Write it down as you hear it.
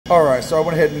Alright, so I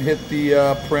went ahead and hit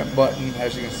the print button.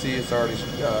 As you can see, it's already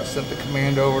sent the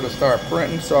command over to start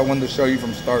printing, so I wanted to show you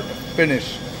from start to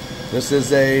finish. This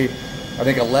is a, I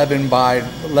think,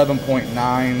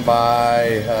 11.9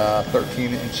 by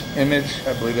 13-inch image.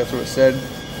 I believe that's what it said.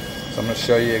 So I'm going to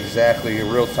show you exactly in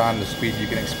real time the speed you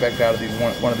can expect out of these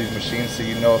one of these machines, so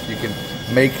you know if you can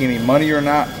make any money or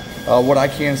not. What I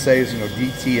can say is,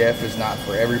 DTF is not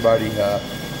for everybody.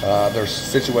 There's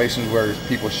situations where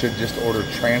people should just order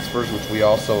transfers, which we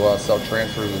also sell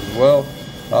transfers as well.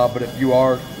 But if you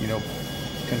are,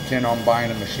 content on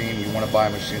buying a machine, you want to buy a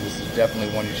machine, this is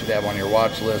definitely one you should have on your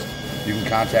watch list. You can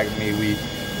contact me. We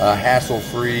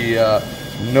hassle-free,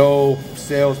 no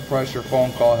sales pressure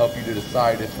phone call, help you to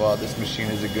decide if this machine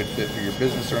is a good fit for your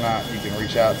business or not. You can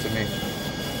reach out to me.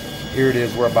 Here it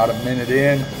is. We're about a minute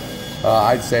in.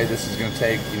 I'd say this is going to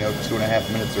take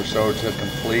 2.5 minutes or so to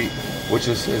complete, which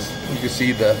is you can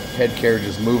see the head carriage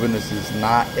is moving. This is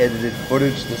not edited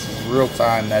footage. This is real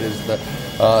time. That is the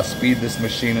speed of this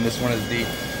machine, and this one is the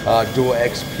dual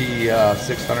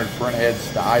XP600 print heads,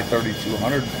 the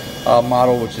i3200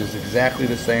 model, which is exactly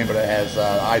the same, but it has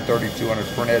i3200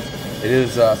 print heads. It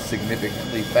is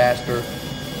significantly faster,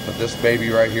 but this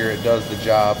baby right here, it does the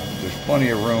job. There's plenty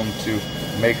of room to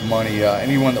make money.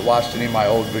 Anyone that watched any of my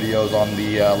old videos on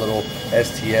the little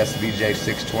STS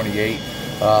VJ628,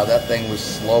 that thing was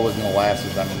slow as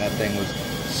molasses. I mean, that thing was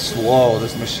slow.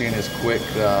 This machine is quick.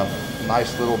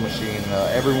 Nice little machine.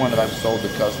 Everyone that I've sold to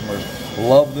customers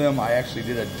love them. I actually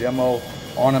did a demo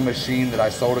on a machine that I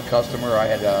sold a customer. I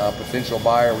had a potential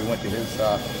buyer. We went to his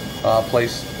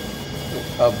place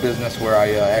of business where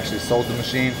I actually sold the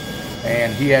machine,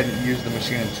 and he hadn't used the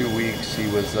machine in 2 weeks. He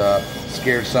was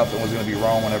scared something was going to be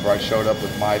wrong whenever I showed up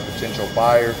with my potential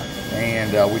buyer,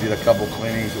 and we did a couple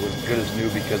cleanings. It was good as new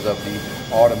because of the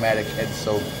automatic head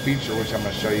soak feature, which I'm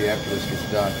going to show you after this gets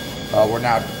done. We're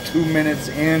now 2 minutes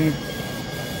in.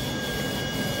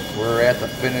 We're at the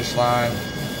finish line.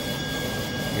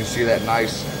 You can see that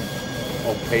nice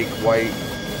opaque white,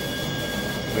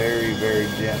 very, very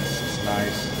dense. It's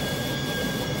nice.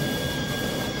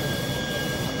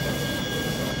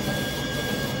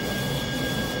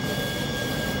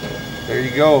 There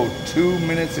you go, 2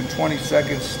 minutes and 20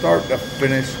 seconds, start to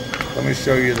finish. Let me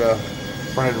show you the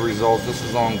printed results. This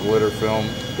is on glitter film.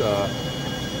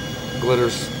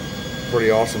 Glitter's pretty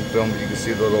awesome film, but you can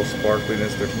see the little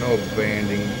sparkliness. There's no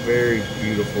banding, very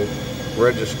beautiful.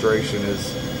 Registration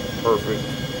is perfect.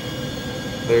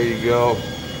 There you go.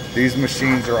 These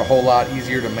machines are a whole lot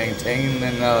easier to maintain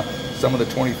than some of the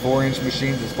 24-inch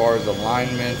machines as far as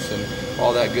alignments and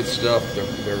all that good stuff.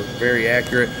 They're very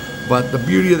accurate. But the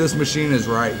beauty of this machine is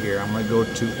right here. I'm going to go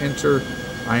to enter.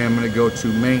 I am going to go to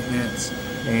maintenance,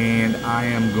 and I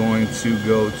am going to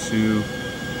go to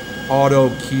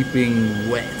auto keeping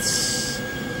wets.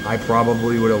 I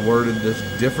probably would have worded this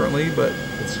differently, but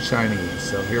it's Chinese.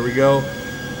 So here we go.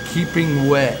 Keeping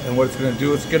wet. And what it's going to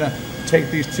do, it's going to take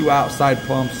these two outside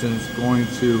pumps and it's going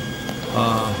to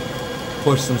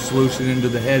push some solution into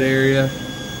the head area.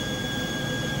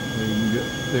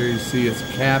 There you see it's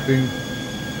capping.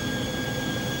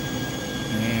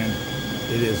 And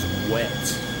it is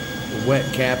wet. Wet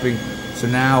capping. So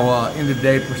now end of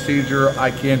day procedure, I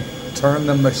can turn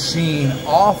the machine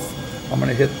off. I'm going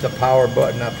to hit the power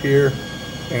button up here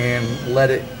and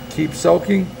let it keep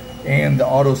soaking, and the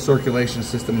auto circulation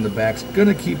system in the back is going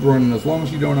to keep running. As long as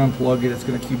you don't unplug it, it's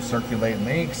going to keep circulating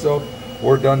the ink. So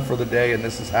we're done for the day, and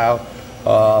this is how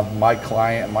my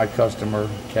client, my customer,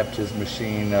 kept his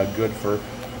machine good for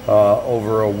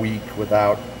over a week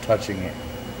without touching it.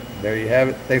 There you have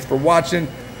it. Thanks for watching.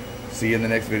 See you in the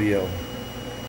next video.